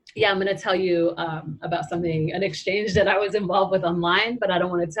Yeah, I'm going to tell you about an exchange that I was involved with online, but I don't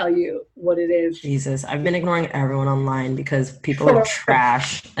want to tell you what it is. Jesus, I've been ignoring everyone online because people are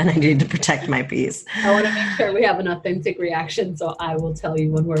trash and I need to protect my peace. I want to make sure we have an authentic reaction, so I will tell you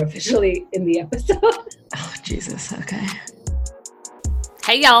when we're officially in the episode. Oh, Jesus. Okay.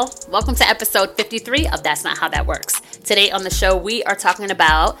 Hey, y'all. Welcome to episode 53 of That's Not How That Works. Today on the show, we are talking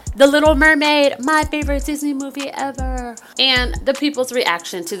about The Little Mermaid, my favorite Disney movie ever, and the people's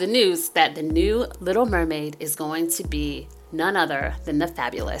reaction to the news that the new Little Mermaid is going to be none other than the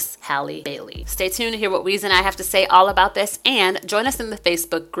fabulous Halle Bailey. Stay tuned to hear what Weez and I have to say all about this, and join us in the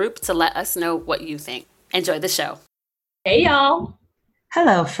Facebook group to let us know what you think. Enjoy the show. Hey, y'all.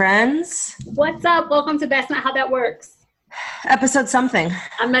 Hello, friends. What's up? Welcome to That's Not How That Works. Episode something.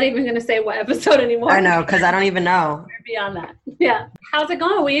 I'm not even going to say what episode anymore. I know, because I don't even know. We're beyond that. Yeah. How's it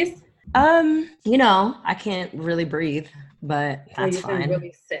going, Weez? I can't really breathe, but that's fine.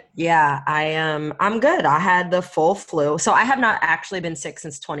 Really sick. Yeah, I'm good. I had the full flu. So I have not actually been sick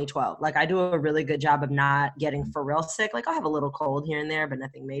since 2012. Like, I do a really good job of not getting for real sick. Like, I'll have a little cold here and there, but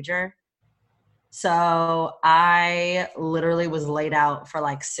nothing major. So I literally was laid out for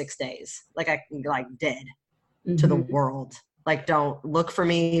like 6 days. Like, I dead. To the world. Like, don't look for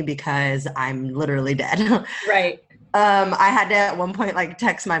me because I'm literally dead. Right. I had to at one point like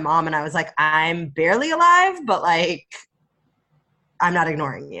text my mom and I was like, I'm barely alive, but like, I'm not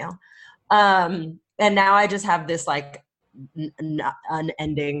ignoring you. And now I just have this like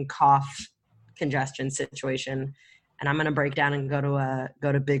unending cough congestion situation. And I'm going to break down and go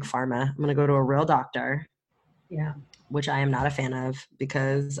to Big Pharma. I'm going to go to a real doctor. Yeah. Which I am not a fan of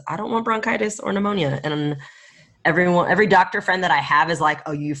because I don't want bronchitis or pneumonia. And every doctor friend that I have is like,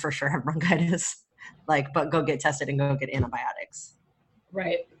 oh, you for sure have bronchitis. Like, but go get tested and go get antibiotics.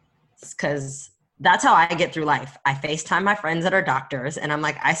 Right. Because that's how I get through life. I FaceTime my friends that are doctors and I'm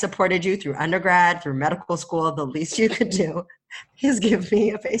like, I supported you through undergrad, through medical school. The least you could do is give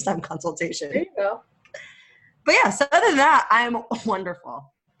me a FaceTime consultation. There you go. But yeah, so other than that, I'm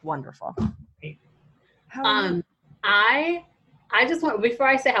wonderful. Wonderful. Great. I just want, before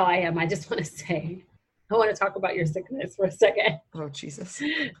I say how I am, I just want to say, I want to talk about your sickness for a second. Oh, Jesus.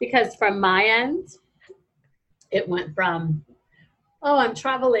 Because from my end, it went from, oh, I'm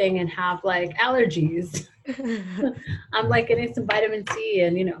traveling and have like allergies. I'm like getting some vitamin C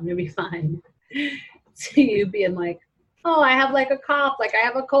and, I'm going to be fine. To you being like, oh, I have like a cough, like I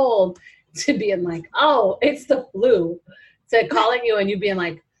have a cold. To being like, oh, it's the flu. To calling you and you being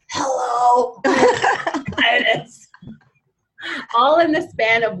like, hello. All in the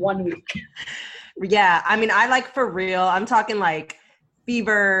span of 1 week. Yeah, I mean, I like for real, I'm talking like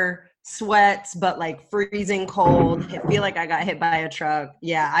fever, sweats, but like freezing cold. I feel like I got hit by a truck.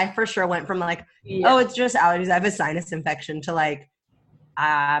 Yeah, I for sure went from like, oh, it's just allergies, I have a sinus infection, to like,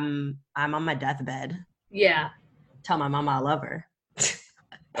 I'm on my deathbed. Yeah. Tell my mama I love her.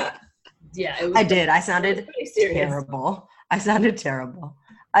 Yeah. I did. I sounded terrible. I sounded terrible.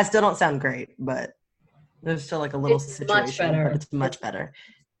 I still don't sound great, but there's still like a little situation. Much better. But it's much better.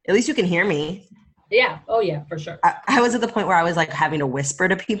 At least you can hear me. Yeah. Oh, yeah, for sure. I was at the point where I was like having to whisper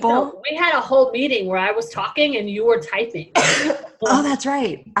to people. No, we had a whole meeting where I was talking and you were typing. Oh, that's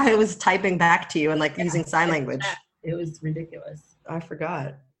right. I was typing back to you and like using sign language. It was ridiculous. I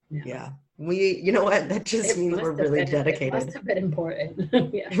forgot. Yeah. You know what? That just means we're really dedicated. It must have been important.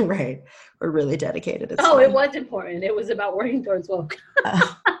 Yeah. Right. We're really dedicated. It's fun. It was important. It was about working towards woke.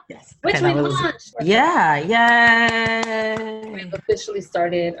 Yes. Which we launched. Yeah. Yay. We've officially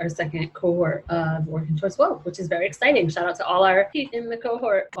started our second cohort of Working Towards Woke, which is very exciting. Shout out to all our people in the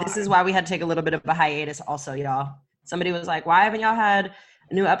cohort. This is why we had to take a little bit of a hiatus also, y'all. Somebody was like, why haven't y'all had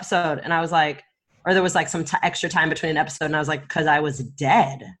a new episode? And I was like, or there was like some extra time between an episode. And I was like, because I was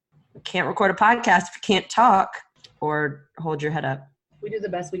dead. Can't record a podcast if you can't talk or hold your head up. We do the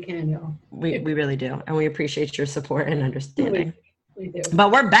best we can, y'all. We really do. And we appreciate your support and understanding. We do.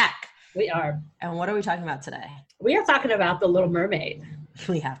 But we're back. We are. And what are we talking about today? We are talking about The Little Mermaid.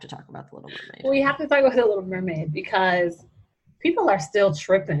 We have to talk about The Little Mermaid. We have to talk about The Little Mermaid because people are still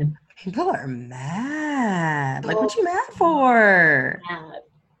tripping. People are mad. Like, what you mad for? Mad.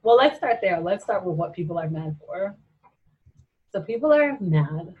 Well, let's start there. Let's start with what people are mad for. So people are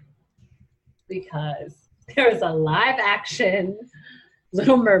mad because there's a live action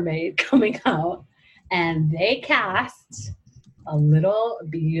Little Mermaid coming out and they cast a little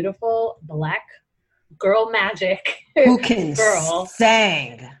beautiful black girl magic who can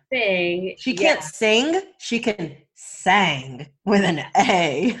sing. She can't sing, she can sang with an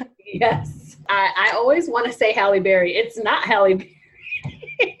A. Yes. I always want to say Halle Berry. It's not Halle Berry.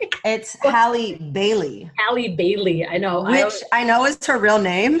 It's Halle Bailey. Halle Bailey. I know. Which I know is her real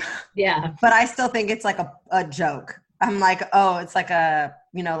name. Yeah. But I still think it's like a joke. I'm like, oh, it's like a,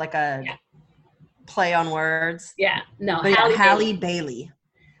 like a play on words. Yeah. No, but Halle Bailey.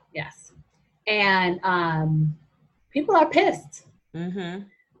 Yes. And people are pissed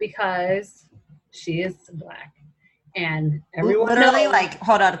because she is Black. And everyone literally knows like,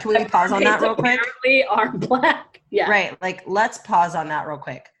 hold on, can we pause on that real quick? Apparently are Black. Yeah. Right. Like, let's pause on that real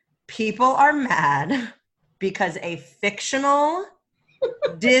quick. People are mad because a fictional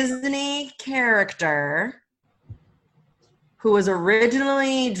Disney character who was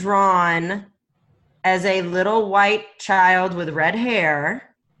originally drawn as a little white child with red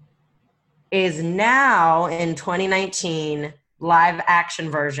hair is now in 2019 live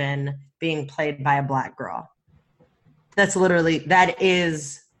action version being played by a Black girl. That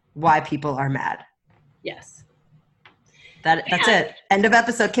is why people are mad. Yes. That's it. End of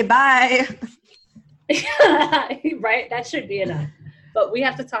episode. Okay, bye. Right? That should be enough. But we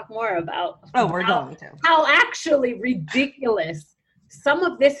have to talk more about we're going to. How actually ridiculous some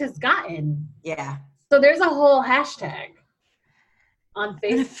of this has gotten. Yeah. So there's a whole hashtag on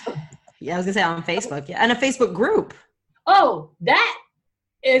Facebook. Yeah, I was going to say on Facebook. Yeah. And a Facebook group. Oh,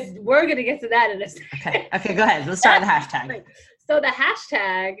 we're going to get to that in a second. Okay, go ahead. Let's start the hashtag. So the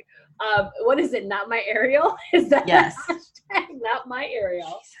hashtag, what is it? Not my Ariel? Is that yes. the hashtag? Not my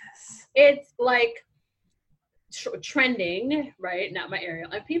Ariel. Jesus. It's like trending, right? Not my Ariel.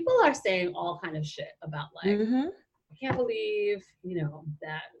 And people are saying all kind of shit about like, I can't believe,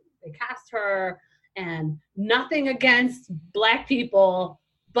 that they cast her, and nothing against Black people,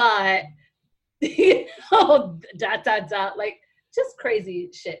 but, like just crazy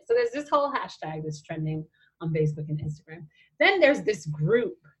shit. So there's this whole hashtag that's trending on Facebook and Instagram. Then there's this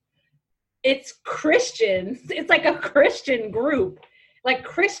group. It's Christians. It's like a Christian group. Like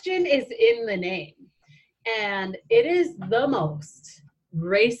Christian is in the name. And it is the most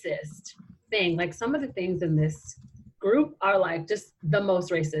racist thing. Like some of the things in this group are like just the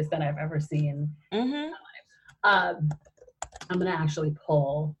most racist that I've ever seen in my life. I'm going to actually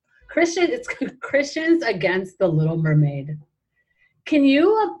pull. It's Christians Against the Little Mermaid. Can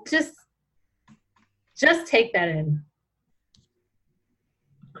you just take that in?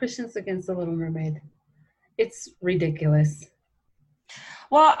 Christians Against the Little Mermaid. It's ridiculous.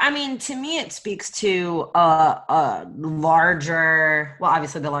 Well, I mean, to me, it speaks to a larger,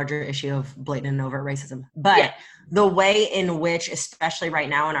 obviously the larger issue of blatant and overt racism, but the way in which, especially right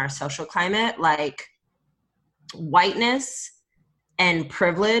now in our social climate, like whiteness and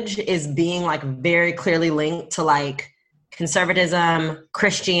privilege is being like very clearly linked to like conservatism,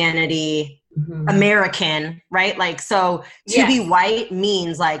 Christianity, American, right? Like, so to be white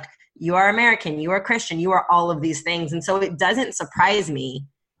means like you are American, you are Christian, you are all of these things. And so it doesn't surprise me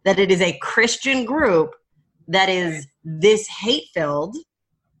that it is a Christian group that is this hate-filled.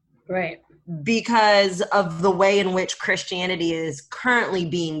 Right. Because of the way in which Christianity is currently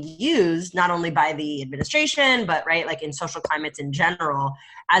being used, not only by the administration, but right, like in social climates in general,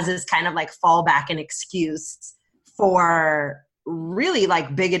 as this kind of like fallback and excuse for really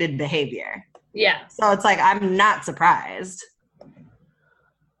like bigoted behavior. Yeah. So it's like, I'm not surprised.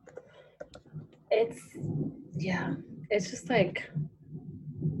 It's just like,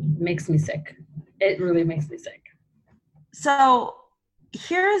 makes me sick. It really makes me sick. So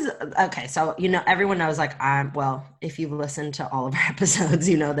everyone knows like if you've listened to all of our episodes,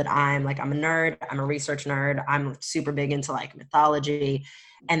 you know that I'm a nerd, I'm a research nerd, I'm super big into like mythology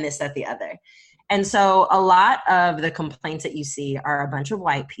and this, that, the other. And so a lot of the complaints that you see are a bunch of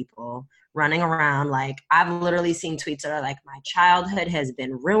white people running around. Like I've literally seen tweets that are like, my childhood has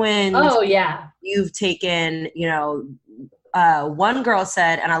been ruined. Oh yeah. You've taken, one girl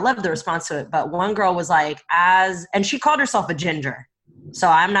said, and I love the response to it, but one girl was like, and she called herself a ginger. So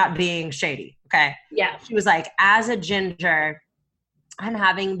I'm not being shady. Okay. Yeah. She was like, as a ginger, I'm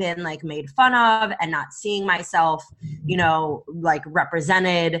having been like made fun of and not seeing myself, like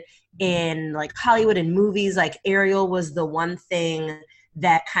represented in like Hollywood and movies. Like Ariel was the one thing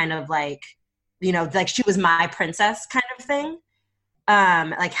that kind of like, like she was my princess kind of thing.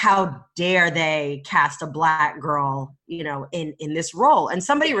 Like how dare they cast a Black girl, in this role? And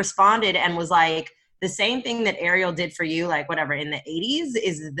somebody responded and was like, the same thing that Ariel did for you, like whatever, in the 80s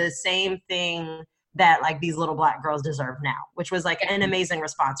is the same thing that like these little Black girls deserve now, which was like an amazing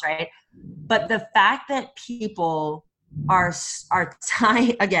response, right? But the fact that people are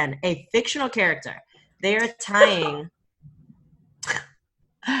tying, again, a fictional character, they are tying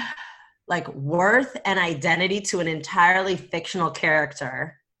like worth and identity to an entirely fictional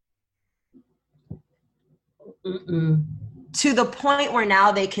character. to the point where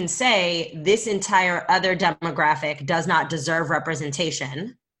now they can say this entire other demographic does not deserve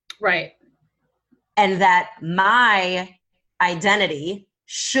representation. Right. And that my identity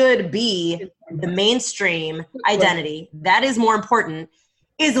should be the mainstream identity. That is more important,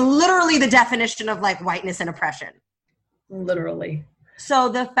 is literally the definition of like whiteness and oppression. Literally. So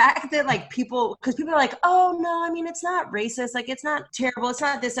the fact that like people, because people are like, oh no, I mean, it's not racist. Like, it's not terrible. It's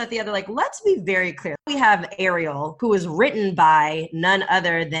not this, that, the other. Like, let's be very clear. We have Ariel, who was written by none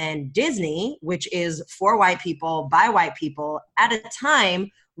other than Disney, which is for white people, by white people, at a time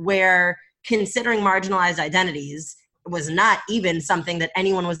where considering marginalized identities was not even something that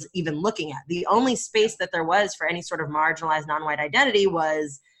anyone was even looking at. The only space that there was for any sort of marginalized non-white identity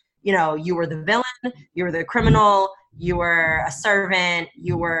was, you know, you were the villain, you were the criminal, you were a servant,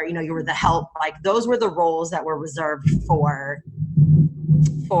 you were, you know, you were the help. Like, those were the roles that were reserved for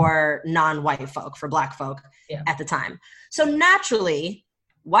non-white folk, for Black folk at the time. So naturally,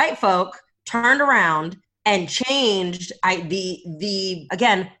 white folk turned around and changed the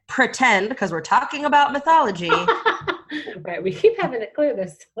again, pretend, because we're talking about mythology. Right, we keep having to clear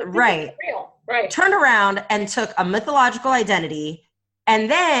this. Right. Real. Right. Turned around and took a mythological identity and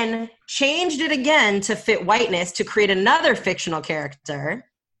then changed it again to fit whiteness to create another fictional character,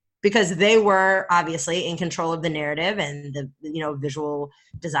 because they were obviously in control of the narrative and the, you know, visual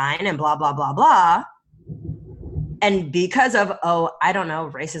design and blah, blah, blah, blah. And because of, I don't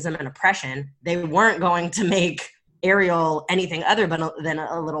know, racism and oppression, they weren't going to make Ariel anything other than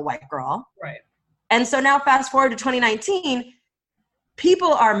a little white girl. Right. And so now fast forward to 2019,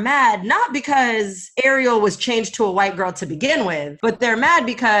 people are mad, not because Ariel was changed to a white girl to begin with, but they're mad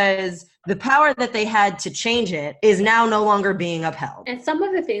because the power that they had to change it is now no longer being upheld. And some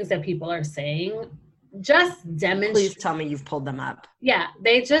of the things that people are saying just demonstrate. Please tell me you've pulled them up. Yeah,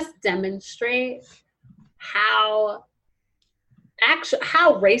 they just demonstrate how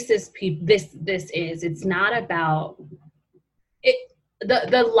racist this is. It's not about it.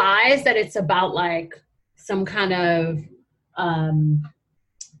 The lies that it's about, like some kind of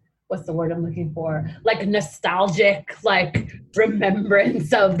what's the word I'm looking for? Like nostalgic, like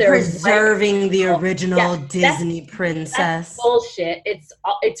remembrance of their preserving the original Disney princess. That's bullshit.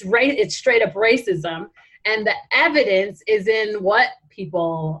 It's straight up racism, and the evidence is in what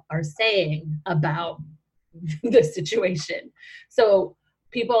people are saying about the situation. So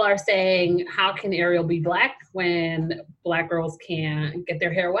people are saying, how can Ariel be Black when Black girls can't get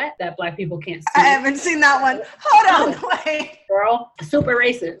their hair wet, that Black people can't swim? I haven't seen that one. Hold on, wait. Girl, super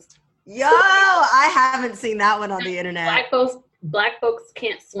racist. Yo, I haven't seen that one on the internet. Black folks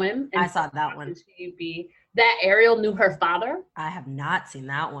can't swim. I saw that one. That Ariel knew her father. I have not seen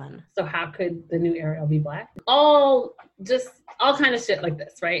that one. So how could the new Ariel be Black? All kind of shit like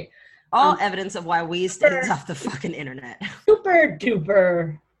this, right? All evidence of why we stays off the fucking internet. Super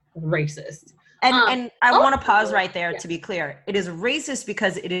duper racist. And I want to pause right there to be clear. It is racist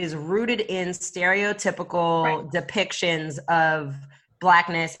because it is rooted in stereotypical depictions of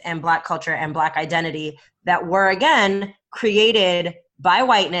Blackness and Black culture and Black identity that were, again, created by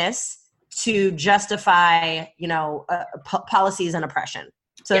whiteness to justify, you know, policies and oppression.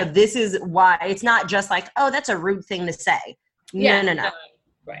 So this is why it's not just like, oh, that's a rude thing to say. No.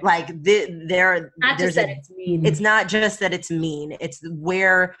 Right. Like it's mean. It's not just that it's mean. It's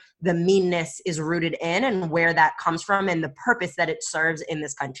where the meanness is rooted in and where that comes from and the purpose that it serves in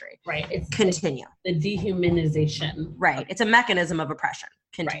this country. Right. It's continue. The dehumanization. Right. It's a mechanism of oppression.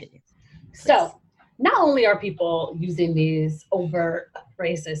 Continue. Right. So not only are people using these overt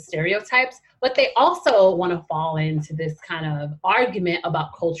racist stereotypes, but they also want to fall into this kind of argument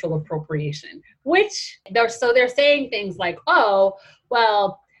about cultural appropriation, which they're saying things like, oh,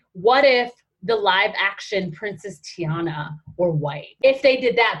 well, what if the live action Princess Tiana were white? If they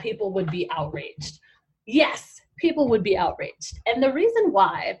did that, people would be outraged. Yes, people would be outraged. And the reason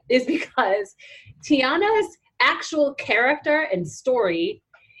why is because Tiana's actual character and story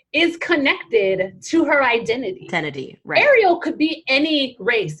is connected to her identity. Right. Ariel could be any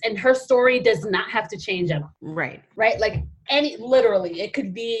race and her story does not have to change at all. Right. Right? Like literally, it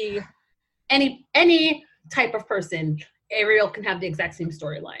could be any type of person. Ariel can have the exact same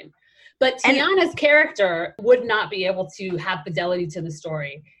storyline. But Tiana's character would not be able to have fidelity to the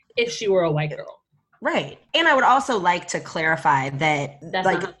story if she were a white girl. Right. And I would also like to clarify that that's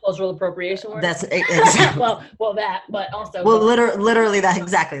not how cultural appropriation works. That's exactly. well, that, but also. Well, literally that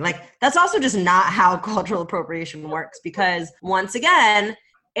exactly. Like, that's also just not how cultural appropriation works, because once again,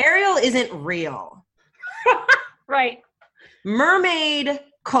 Ariel isn't real. Right. Mermaid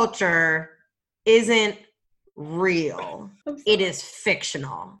culture isn't real. It is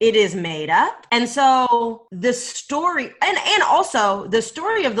fictional. It is made up. And so the story, and also the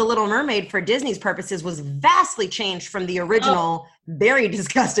story of The Little Mermaid for Disney's purposes was vastly changed from the original, very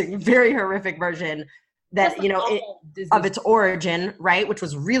disgusting, very horrific version that, of its origin, right? Which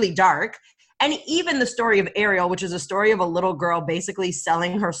was really dark. And even the story of Ariel, which is a story of a little girl basically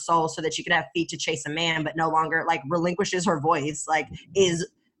selling her soul so that she could have feet to chase a man, but no longer like relinquishes her voice, like is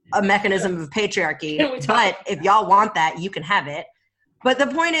a mechanism of patriarchy. But if y'all want that, you can have it. But the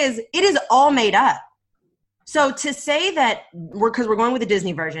point is, it is all made up. So to say that because we're going with the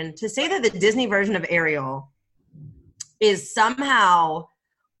Disney version, to say that the Disney version of Ariel is somehow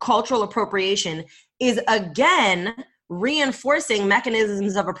cultural appropriation is again reinforcing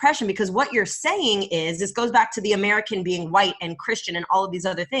mechanisms of oppression, because what you're saying is, this goes back to the American being white and Christian and all of these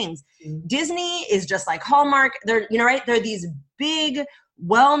other things. Disney is just like Hallmark. They're, right? They're these big,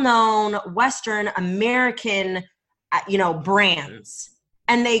 well-known Western American, brands.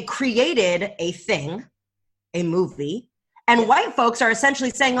 And they created a thing, a movie. And white folks are essentially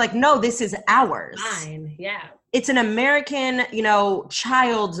saying like, no, this is ours. Mine, yeah. It's an American,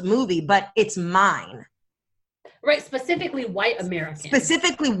 child's movie, but it's mine. Right, specifically white American.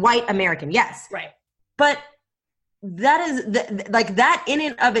 Specifically white American, yes. Right. But that is, that in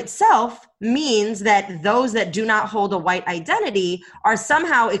and of itself means that those that do not hold a white identity are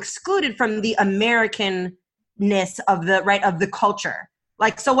somehow excluded from the Americanness of the culture.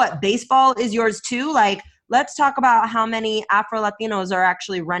 Like, so what, baseball is yours too? Like, let's talk about how many Afro-Latinos are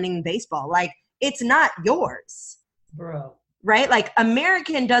actually running baseball. Like, it's not yours. Bro. Right? Like,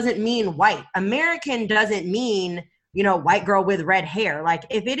 American doesn't mean white. American doesn't mean, white girl with red hair. Like,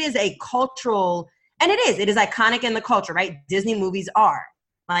 if it is a cultural, and it is iconic in the culture, right? Disney movies are.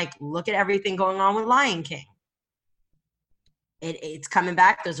 Like, look at everything going on with Lion King. It's coming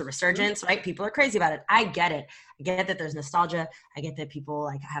back. There's a resurgence, right? People are crazy about it. I get it. I get that there's nostalgia. I get that people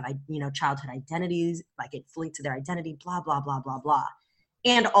like have, childhood identities, like it's linked to their identity, blah, blah, blah, blah, blah.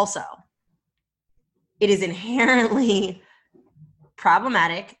 And also, it is inherently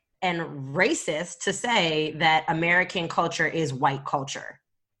problematic and racist to say that American culture is white culture,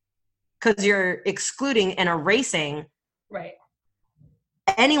 because you're excluding and erasing right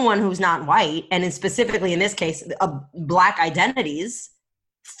anyone who's not white, and specifically in this case, Black identities,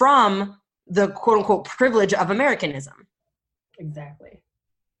 from the quote unquote privilege of Americanism. Exactly.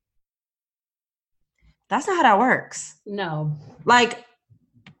 That's not how that works. No. Like,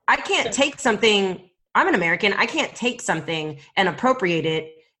 I can't take something. I'm an American. I can't take something and appropriate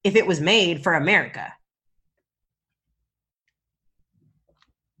it if it was made for America.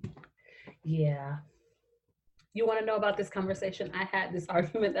 Yeah. You want to know about this conversation? I had this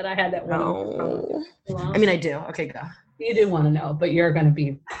argument that I had that one. No. I mean, I do. Okay, go. You do want to know, but you're going to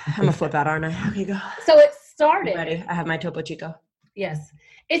be. I'm going to flip out, aren't I? Okay, go. So it started. I'm ready. I have my Topo Chico. Yes.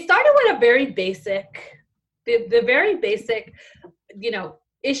 It started with a very basic, the very basic,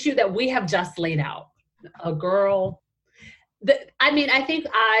 issue that we have just laid out. A girl. I think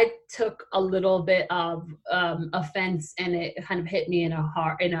I took a little bit of offense, and it kind of hit me in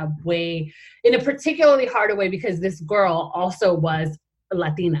a particularly harder way, because this girl also was a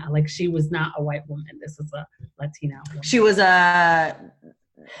Latina. Like, she was not a white woman. This was a Latina woman. She was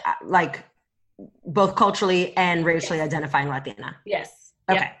both culturally and racially identifying Latina. Yes.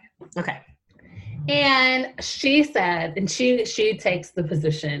 Okay. Yep. Okay. And she said, and she takes the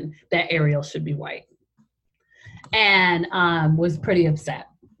position that Ariel should be white. And was pretty upset,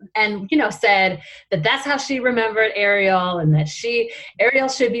 and said that that's how she remembered Ariel, and that Ariel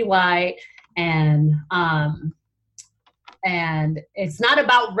should be white, and it's not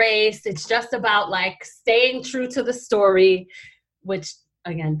about race, it's just about like staying true to the story, which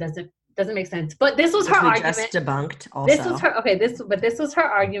again doesn't make sense. But this was her argument. Just debunked. Also, this was her this was her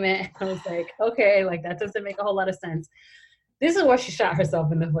argument. I was like, okay, like that doesn't make a whole lot of sense. This is where she shot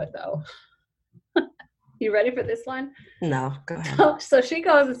herself in the foot, though. You ready for this one? No, go ahead. So she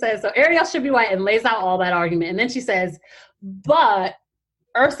goes and says, so Ariel should be white, and lays out all that argument. And then she says, but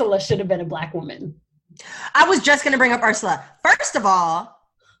Ursula should have been a Black woman. I was just going to bring up Ursula.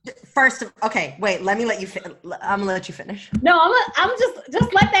 Okay, wait, I'm going to let you finish. No, I'm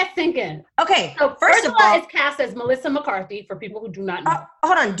just let that sink in. Okay, so Ursula is cast as Melissa McCarthy, for people who do not know.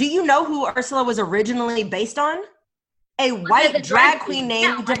 Hold on, do you know who Ursula was originally based on? A white drag queen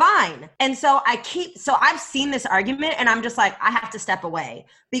named Divine. And so I've seen this argument, and I'm just like, I have to step away,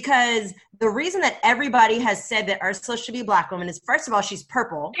 because the reason that everybody has said that Ursula should be a Black woman is, first of all, she's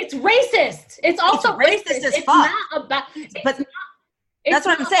purple. It's racist. It's also racist as fuck. That's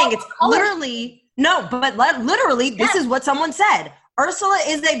what I'm saying. It's literally, no, but literally, this is what someone said. Ursula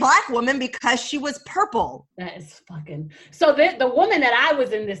is a black woman because she was purple. That is fucking. So the woman that I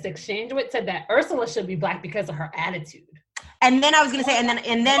was in this exchange with said that Ursula should be black because of her attitude. And then I was going to say,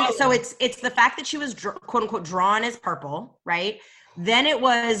 and then, so it's the fact that she was quote unquote drawn as purple, right? Then it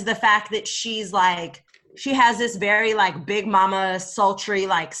was the fact that she's like, she has this very like big mama sultry,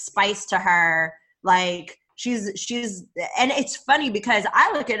 like spice to her. Like she's, and it's funny because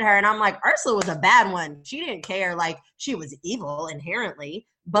I look at her and I'm like, Ursula was a bad one. She didn't care. Like she was evil inherently,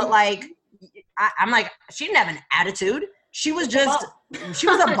 but like, I'm like, she didn't have an attitude. She was just, she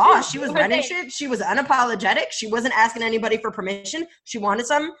was a boss. She was running shit. She was unapologetic. She wasn't asking anybody for permission. She wanted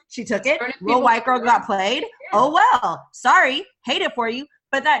something. She took it. Little white girl got played. Oh, well, sorry. Hate it for you.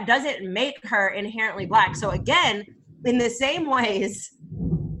 But that doesn't make her inherently black. So again, in the same ways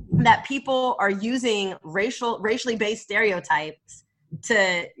that people are using racially based stereotypes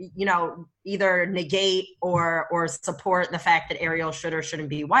to, you know, either negate or support the fact that Ariel should or shouldn't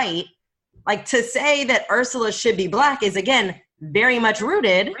be white, like to say that Ursula should be black is again very much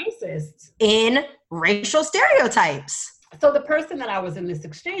rooted racist in racial stereotypes. So the person that I was in this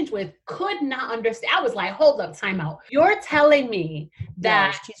exchange with could not understand. I was like, hold up, time out. You're telling me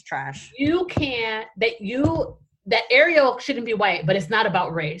that she's trash. You can't, that Ariel shouldn't be white, but it's not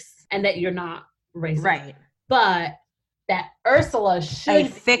about race and that you're not racist. Right. But that Ursula should a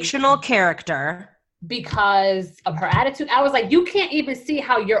fictional character because of her attitude. I was like, you can't even see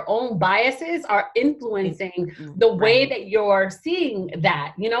how your own biases are influencing the way that you're seeing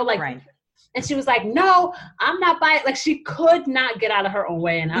that, you know, like, and she was like, no, I'm not biased. Like she could not get out of her own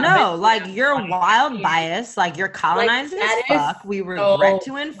way. And no, like you're wild bias. Like you're colonized as fuck. We regret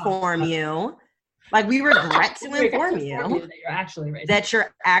to inform you. Like we regret to inform you that you're actually racist. That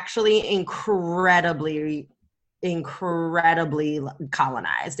you're actually incredibly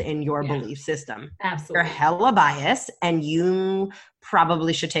colonized in your belief system. Absolutely. You're hella biased and you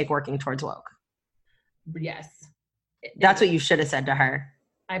probably should take working towards woke. Yes. That's what you should have said to her.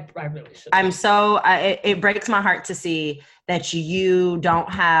 I really should. It breaks my heart to see that you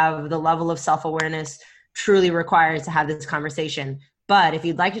don't have the level of self-awareness truly required to have this conversation. But if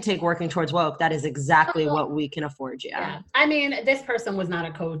you'd like to take working towards woke, that is exactly what we can afford you. Yeah. I mean, this person was not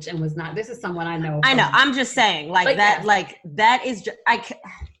a coach and was not, this is someone I know. I know. I'm just saying like that, yes. Like that is just,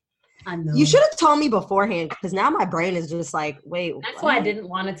 I know. You should have told me beforehand because now my brain is just like, wait. That's why I didn't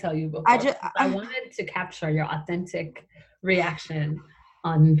want to tell you before. I wanted to capture your authentic reaction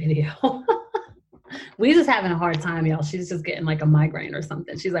on video. We just having a hard time, y'all. She's just getting like a migraine or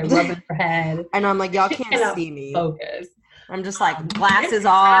something. She's like rubbing her head. And I'm like, y'all can't see me. Focus. I'm just like glasses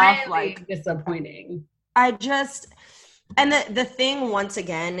off. Like disappointing. And the thing once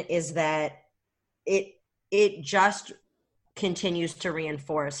again is that it just continues to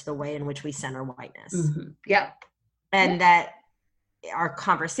reinforce the way in which we center whiteness. Mm-hmm. Yep. And that our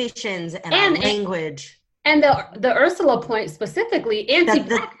conversations and our language. And the Ursula point specifically,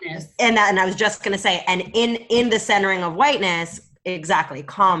 anti-blackness. And I was just going to say, and in the centering of whiteness, exactly,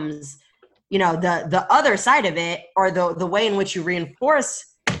 comes, you know, the other side of it, or the way in which you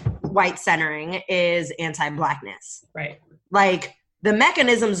reinforce white centering is anti-blackness. Right. Like, the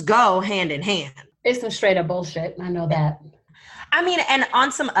mechanisms go hand in hand. It's some straight up bullshit. I know that. I mean, and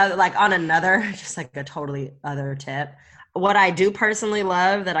on some other, like on another, just like a totally other tip, what I do personally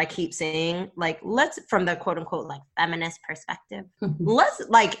love that I keep seeing, like, let's, from the quote unquote, like feminist perspective, let's,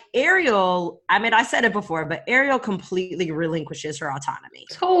 like Ariel, I mean, I said it before, but Ariel completely relinquishes her autonomy.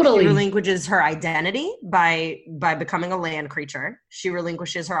 Totally. She relinquishes her identity by becoming a land creature. She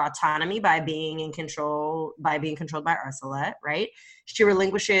relinquishes her autonomy by being controlled by Ursula, right? She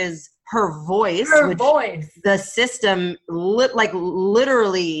relinquishes her voice. The system,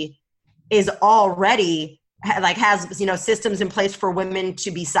 literally is already like has, you know, systems in place for women to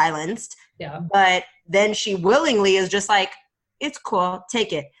be silenced. Yeah. But then she willingly is just like, it's cool,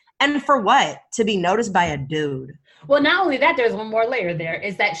 take it. And for what? To be noticed by a dude. Well, not only that, there's one more layer there,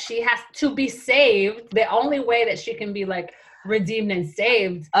 is that she has to be saved. The only way that she can be like redeemed and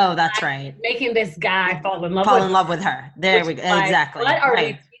saved. Oh, that's right. Making this guy fall in love with her. There we go. Exactly. What are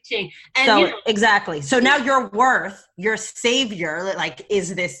we teaching? And so, you know, exactly. So now your worth, your savior, like,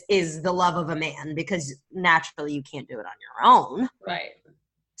 is the love of a man, because naturally you can't do it on your own. Right.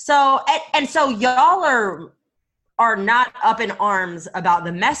 So, and so y'all are not up in arms about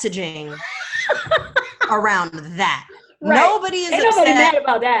the messaging around that. Right. Nobody mad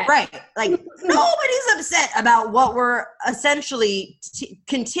about that. Right. Like, nobody's upset about what we're essentially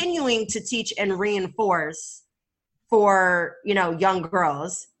continuing to teach and reinforce for, you know, young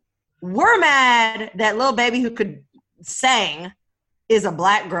girls. We're mad that little baby who could sing is a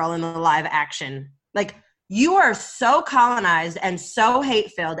black girl in the live action. Like, You are so colonized and so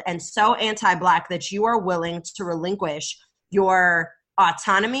hate-filled and so anti-Black that you are willing to relinquish your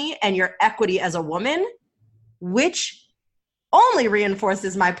autonomy and your equity as a woman, which only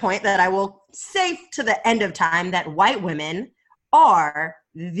reinforces my point that I will say to the end of time that white women are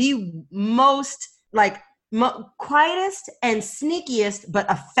the most quietest and sneakiest but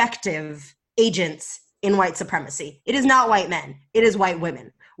effective agents in white supremacy. It is not white men. It is white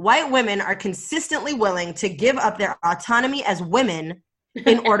women. White women are consistently willing to give up their autonomy as women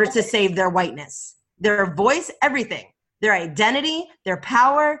in order to save their whiteness, their voice, everything, their identity, their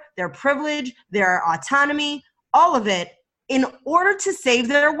power, their privilege, their autonomy, all of it in order to save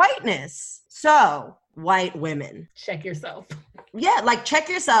their whiteness. So, white women. Check yourself. Yeah, like check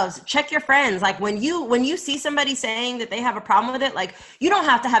yourselves, check your friends. Like when you see somebody saying that they have a problem with it, like you don't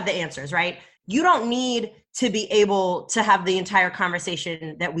have to have the answers, right? You don't need to be able to have the entire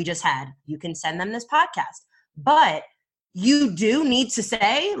conversation that we just had. You can send them this podcast. But you do need to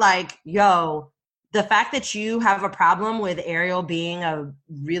say like, yo, the fact that you have a problem with Ariel being a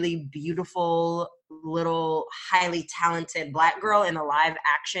really beautiful, little, highly talented Black girl in a live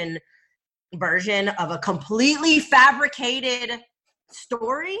action version of a completely fabricated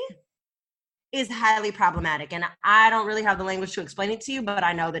story is highly problematic. And I don't really have the language to explain it to you, but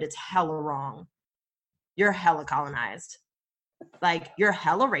I know that it's hella wrong. You're hella colonized. Like, you're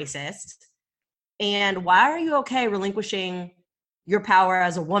hella racist. And why are you okay relinquishing your power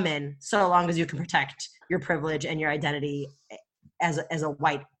as a woman so long as you can protect your privilege and your identity as a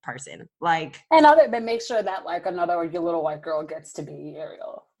white person? Like, and make sure that like your little white girl gets to be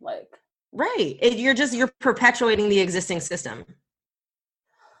Ariel. Like, right. You're perpetuating the existing system.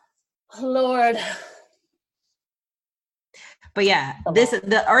 Lord. But yeah,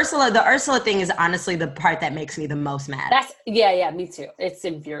 the Ursula thing is honestly the part that makes me the most mad. Yeah, me too. It's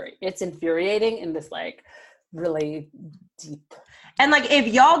infuriating in this like really deep. And like, if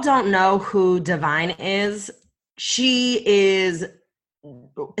y'all don't know who Divine is, she is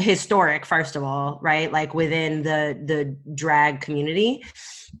historic, first of all, right? Like within the drag community.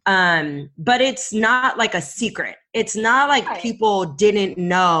 But it's not like a secret. It's not like people didn't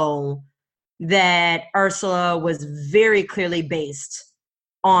know that Ursula was very clearly based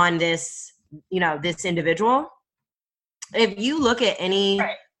on this, this individual. If you look at any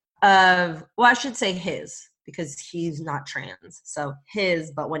I should say his, because he's not trans. So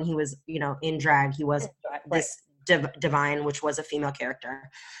his, but when he was, in drag, he was this Divine, which was a female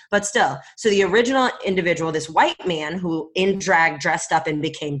character. But still, so the original individual, this white man who in drag dressed up and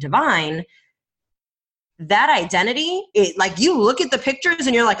became Divine, that identity, you look at the pictures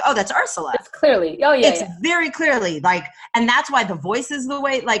and you're like, oh, that's Ursula. It's clearly, it's very clearly like, and that's why the voice is the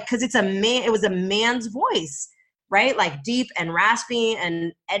way, like, because it's it was a man's voice, right? Like deep and raspy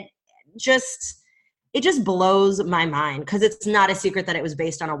and just, it just blows my mind because it's not a secret that it was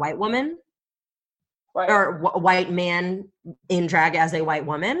based on a white woman. Right. Or white man in drag as a white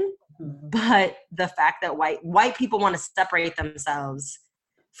woman. Mm-hmm. But the fact that white people want to separate themselves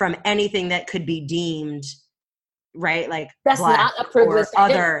from anything that could be deemed, right? Like that's Black not a privilege. Or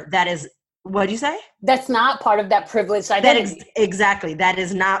other, that is, what do you say? That's not part of that privileged identity. Exactly. That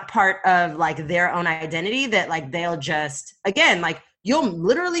is not part of like their own identity that like they'll just, again, like you'll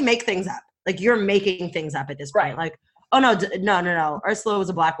literally make things up. Like you're making things up at this point. Right. Like, oh no. Ursula was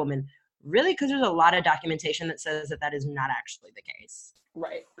a Black woman. Really? Because there's a lot of documentation that says that is not actually the case.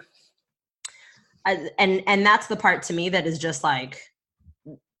 Right. And that's the part to me that is just like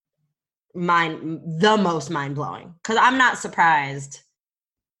the most mind-blowing. Because I'm not surprised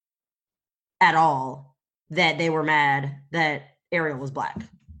at all that they were mad that Ariel was Black.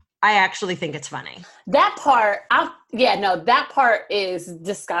 I actually think it's funny. That part, that part is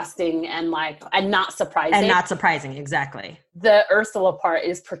disgusting and not surprising. And not surprising, exactly. The Ursula part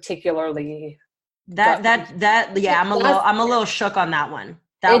is particularly I'm a little shook on that one.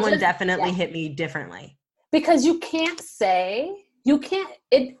 That one definitely hit me differently. Because it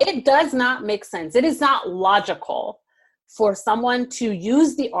does not make sense. It is not logical for someone to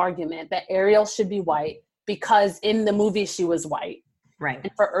use the argument that Ariel should be white because in the movie she was white. Right.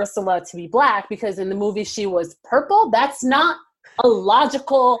 And for Ursula to be Black because in the movie she was purple, that's not a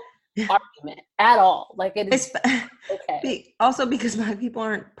logical argument at all. Like it is okay. Also because Black people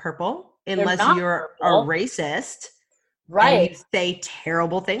aren't purple unless you're purple. A racist. Right. And you say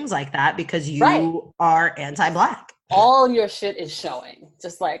terrible things like that because you are anti-Black. All your shit is showing.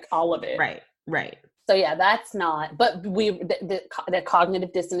 Just like all of it. Right. So yeah, that's not, but the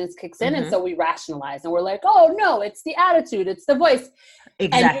cognitive dissonance kicks in. And so we rationalize and we're like, oh no, it's the attitude. It's the voice.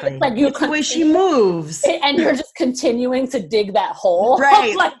 Exactly. And it's the way she moves. And you're just continuing to dig that hole.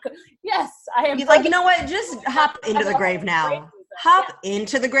 Right. Like, yes, I am. Like, you know what? Just hop into the grave now. Hop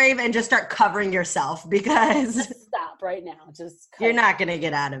into the grave and just start covering yourself, because just stop right now. Just you're not going to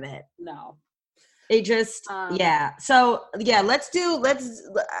get out of it. No. It just, yeah. So yeah,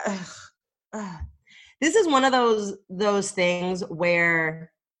 this is one of those things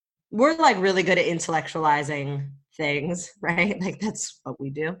where we're like really good at intellectualizing things, right? Like that's what we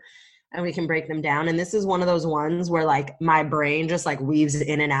do. And we can break them down. And this is one of those ones where like my brain just like weaves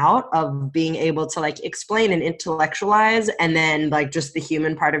in and out of being able to like explain and intellectualize. And then like just the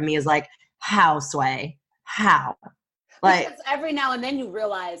human part of me is like, how, Sway? How? Like, because every now and then you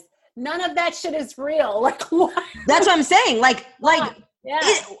realize none of that shit is real. Like, what? That's what I'm saying. Like, yeah.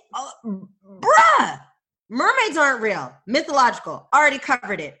 Bruh, mermaids aren't real. Mythological. Already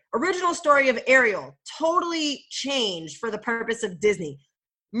covered it. Original story of Ariel. Totally changed for the purpose of Disney.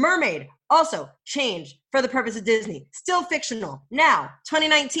 Mermaid, also changed for the purpose of Disney. Still fictional. Now,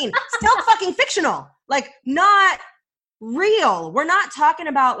 2019, still fucking fictional. Like, not real. We're not talking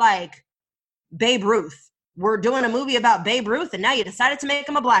about, like, Babe Ruth. We're doing a movie about Babe Ruth, and now you decided to make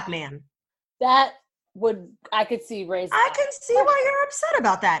him a black man. I could see raising. I can see why you're upset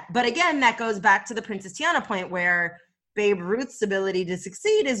about that. But again, that goes back to the Princess Tiana point where Babe Ruth's ability to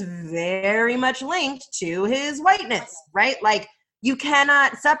succeed is very much linked to his whiteness, right? Like, you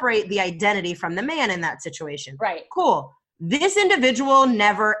cannot separate the identity from the man in that situation. Right. Cool. This individual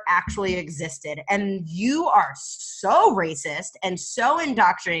never actually existed. And you are so racist and so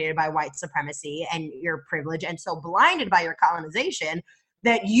indoctrinated by white supremacy and your privilege and so blinded by your colonization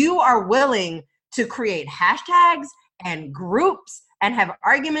that you are willing to create hashtags and groups and have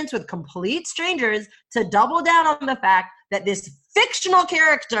arguments with complete strangers to double down on the fact that this fictional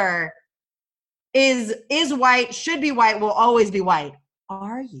character is white, should be white, will always be white.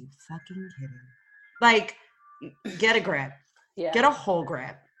 Are you fucking kidding? Like, get a grip. Yeah. Get a whole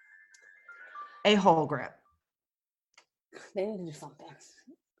grip. A whole grip. They need to do something.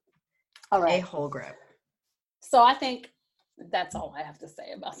 All right. A whole grip. So I think that's all I have to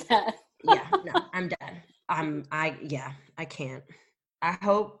say about that. Yeah, no, I'm done. I can't. I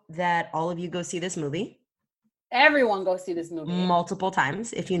hope that all of you go see this movie. Everyone go see this movie. Multiple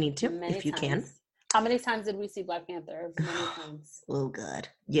times if you need to, if you can. How many times did we see Black Panther? Many times. Oh, God.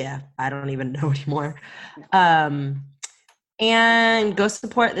 Yeah, I don't even know anymore. No. And go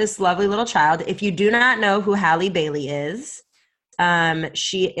support this lovely little child. If you do not know who Halle Bailey is,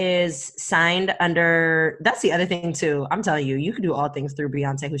 she is signed under, that's the other thing too. I'm telling you, you can do all things through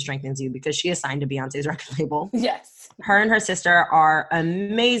Beyonce who strengthens you, because she is signed to Beyonce's record label. Yes. Her and her sister are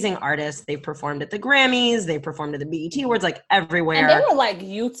amazing artists. They've performed at the Grammys. They performed at the BET Awards, like everywhere. And they were like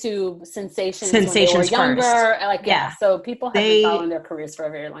YouTube sensations when they were younger. First. Like, yeah. So people have been following their careers for a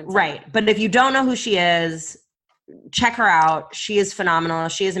very long time. Right. But if you don't know who she is, check her out. She is phenomenal.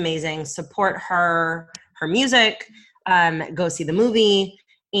 She is amazing. Support her music. Go see the movie.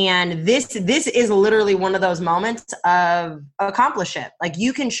 And this is literally one of those moments of accomplish it. Like,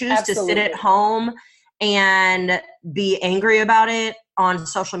 you can choose to sit at home and be angry about it on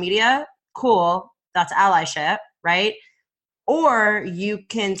social media. Cool. That's allyship, right? Or you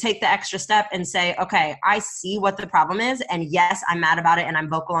can take the extra step and say, okay, I see what the problem is. And yes, I'm mad about it and I'm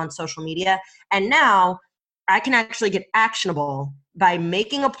vocal on social media. And now I can actually get actionable by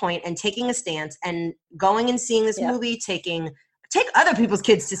making a point and taking a stance and going and seeing this movie, take other people's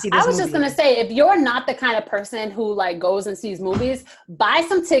kids to see this movie. I was just going to say, if you're not the kind of person who like goes and sees movies, buy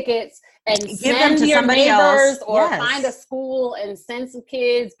some tickets and give them to your neighbors or find a school and send some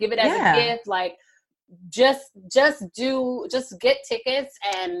kids, give it as a gift. Like, just get tickets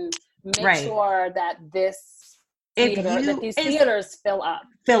and make sure that these theaters fill up.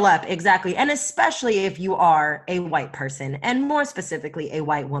 Fill up, exactly. And especially if you are a white person, and more specifically a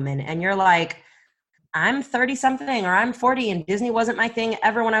white woman, and you're like, I'm 30 something or I'm 40 and Disney wasn't my thing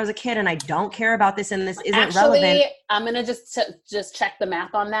ever when I was a kid and I don't care about this and this isn't relevant. I'm going to just check the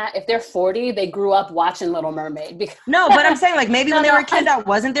math on that. If they're 40, they grew up watching Little Mermaid. No, but I'm saying like maybe when they were a kid, that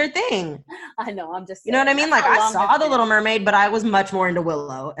wasn't their thing. I know. I'm just saying, you know what I mean? Like, I saw The Little Mermaid, but I was much more into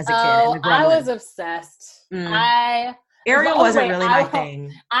Willow as a kid. And I was obsessed. Ariel wasn't really my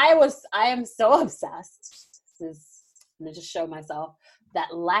thing. I am so obsessed. Let me just show myself.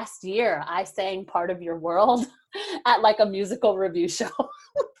 That last year I sang Part of Your World at like a musical review show.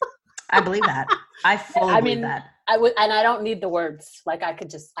 I believe that. I fully believe that. I would, and I don't need the words. Like I could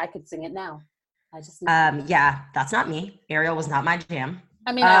sing it now. I just yeah, that's not me. Ariel was not my jam.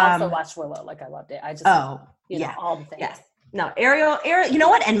 I mean, I also watched Willow. Like, I loved it. I just, all the things. Yeah. No, Ariel, you know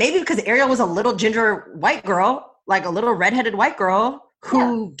what? And maybe because Ariel was a little ginger white girl, like a little redheaded white girl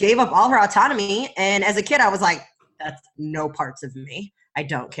who gave up all her autonomy. And as a kid, I was like, that's no parts of me. I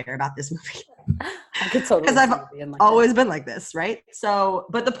don't care about this movie. I could totally. Because I've always been like this, right? So,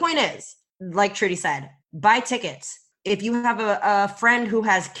 but the point is, like Trudy said, buy tickets. If you have a friend who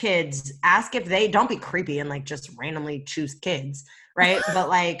has kids, ask if don't be creepy and like just randomly choose kids, right? But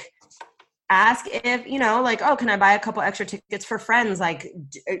like, ask if, like, oh, can I buy a couple extra tickets for friends? Like,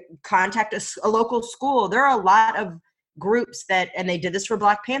 contact a local school. There are a lot of groups and they did this for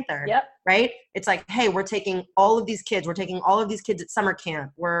Black Panther, right? It's like, hey, we're taking all of these kids. We're taking all of these kids at summer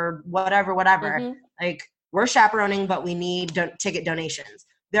camp. We're whatever. Mm-hmm. Like, we're chaperoning, but we need ticket donations.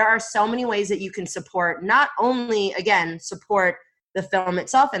 There are so many ways that you can support, not only, again, support the film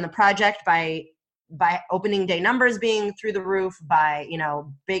itself and the project by opening day numbers being through the roof, by,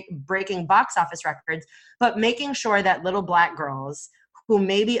 breaking box office records, but making sure that little Black girls who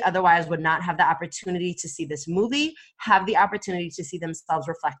maybe otherwise would not have the opportunity to see this movie have the opportunity to see themselves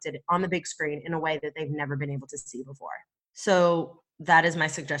reflected on the big screen in a way that they've never been able to see before. So that is my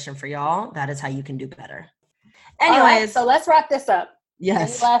suggestion for y'all. That is how you can do better. Anyways. All right, so let's wrap this up.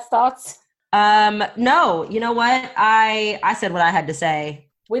 Yes. Any last thoughts? No, you know what? I said what I had to say.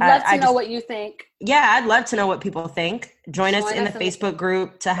 We'd love to know what you think. Yeah, I'd love to know what people think. Join us in the Facebook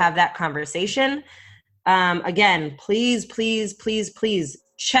group to have that conversation. Again, please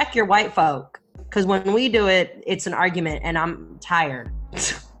check your white folk. Because when we do it, it's an argument and I'm tired.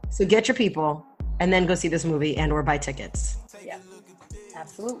 So get your people and then go see this movie and or buy tickets. Yeah,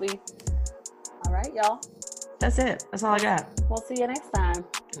 absolutely. All right, y'all. That's it. That's all I got. We'll see you next time.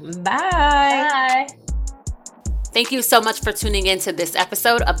 Bye. Bye. Thank you so much for tuning in to this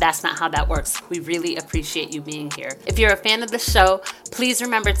episode of That's Not How That Works. We really appreciate you being here. If you're a fan of the show, please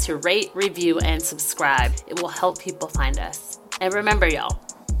remember to rate, review, and subscribe. It will help people find us. And remember, y'all,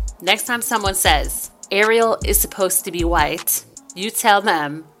 next time someone says, Ariel is supposed to be white, you tell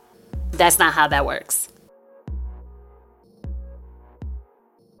them, that's not how that works.